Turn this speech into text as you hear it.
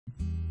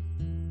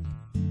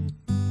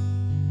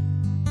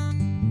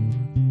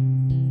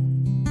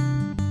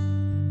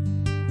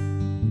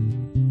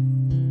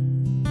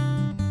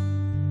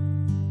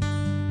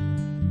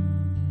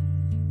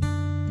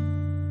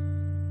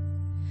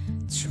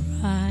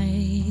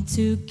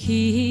to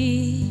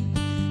keep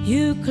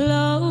you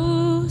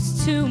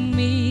close to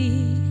me,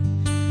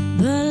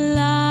 but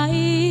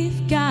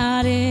life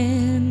got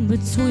in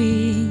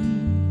between.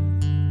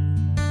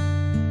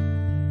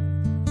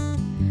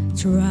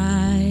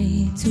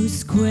 Try to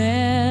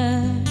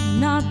square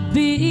not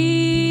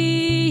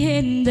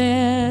being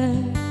there,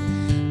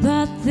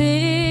 but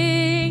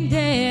think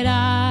that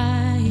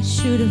I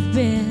should have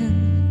been.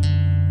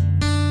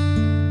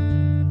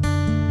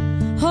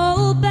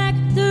 Hold back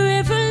the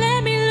river,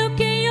 let me look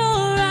in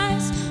your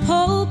eyes.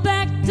 Hold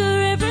back the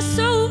river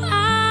so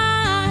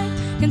I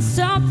can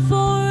stop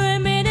for a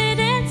minute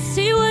and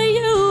see where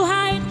you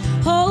hide.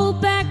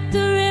 Hold back the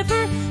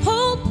river,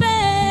 hold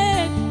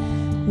back.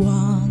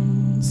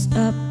 Once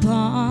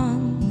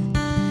upon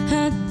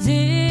a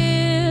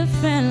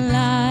different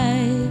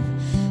life,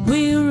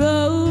 we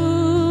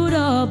rode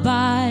our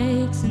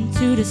bikes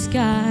into the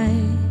sky.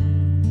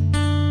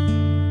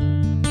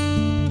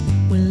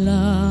 With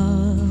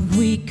love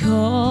we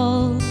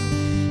call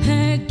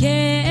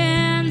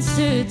against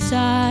the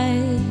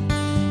tide.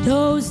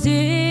 Those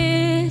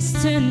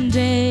distant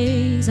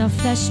days are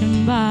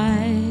flashing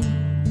by.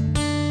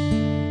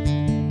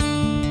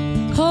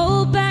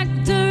 Hold back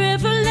the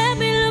river, let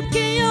me look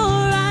in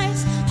your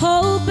eyes.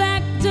 Hold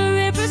back the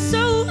river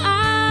so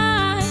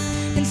I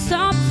can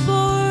stop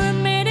for a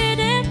minute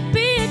and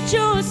be at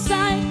your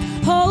side.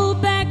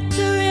 Hold back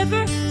the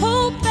river,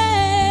 hold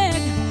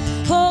back.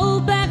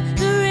 Hold back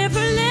the river,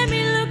 let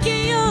me look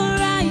in your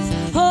eyes.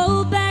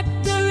 Hold back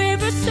the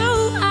river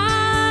so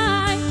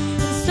I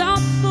can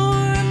stop for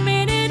a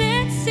minute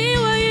and see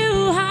where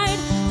you hide.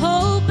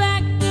 Hold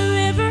back the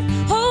river,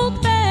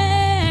 hold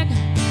back.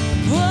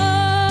 Whoa.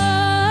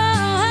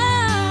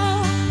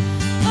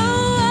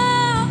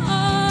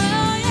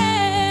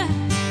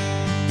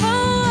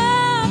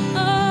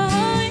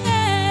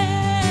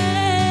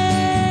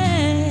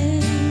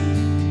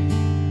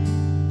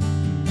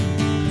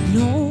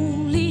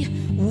 Lonely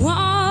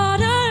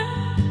water,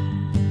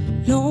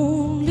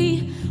 lonely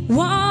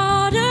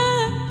water,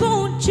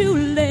 won't you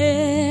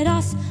let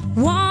us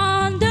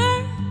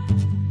wander?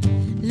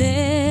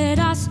 Let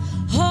us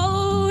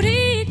hold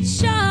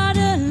each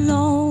other.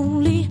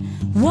 Lonely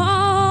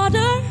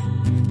water,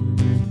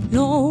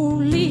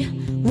 lonely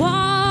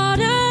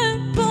water,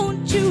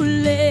 won't you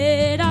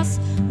let us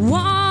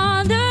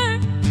wander?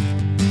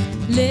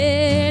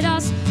 Let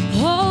us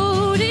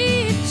hold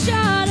each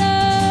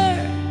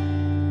other.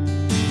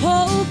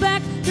 Hold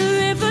back the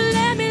river,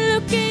 let me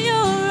look in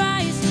your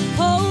eyes.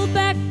 Hold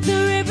back the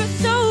river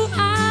so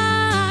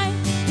I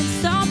can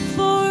stop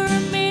for a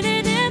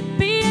minute and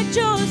be at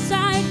your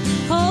side.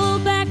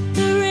 Hold back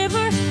the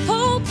river,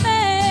 hold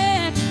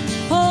back.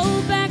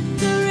 Hold back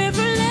the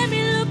river, let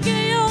me look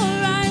in your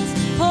eyes.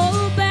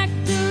 Hold back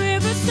the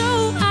river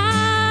so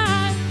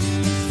I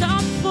can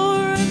stop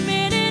for a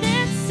minute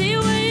and see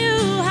where you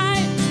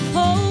hide.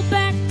 Hold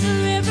back the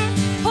river,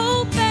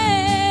 hold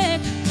back.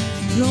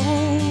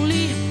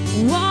 Lonely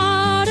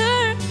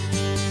water,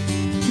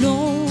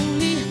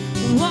 lonely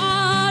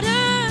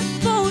water,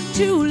 won't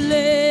you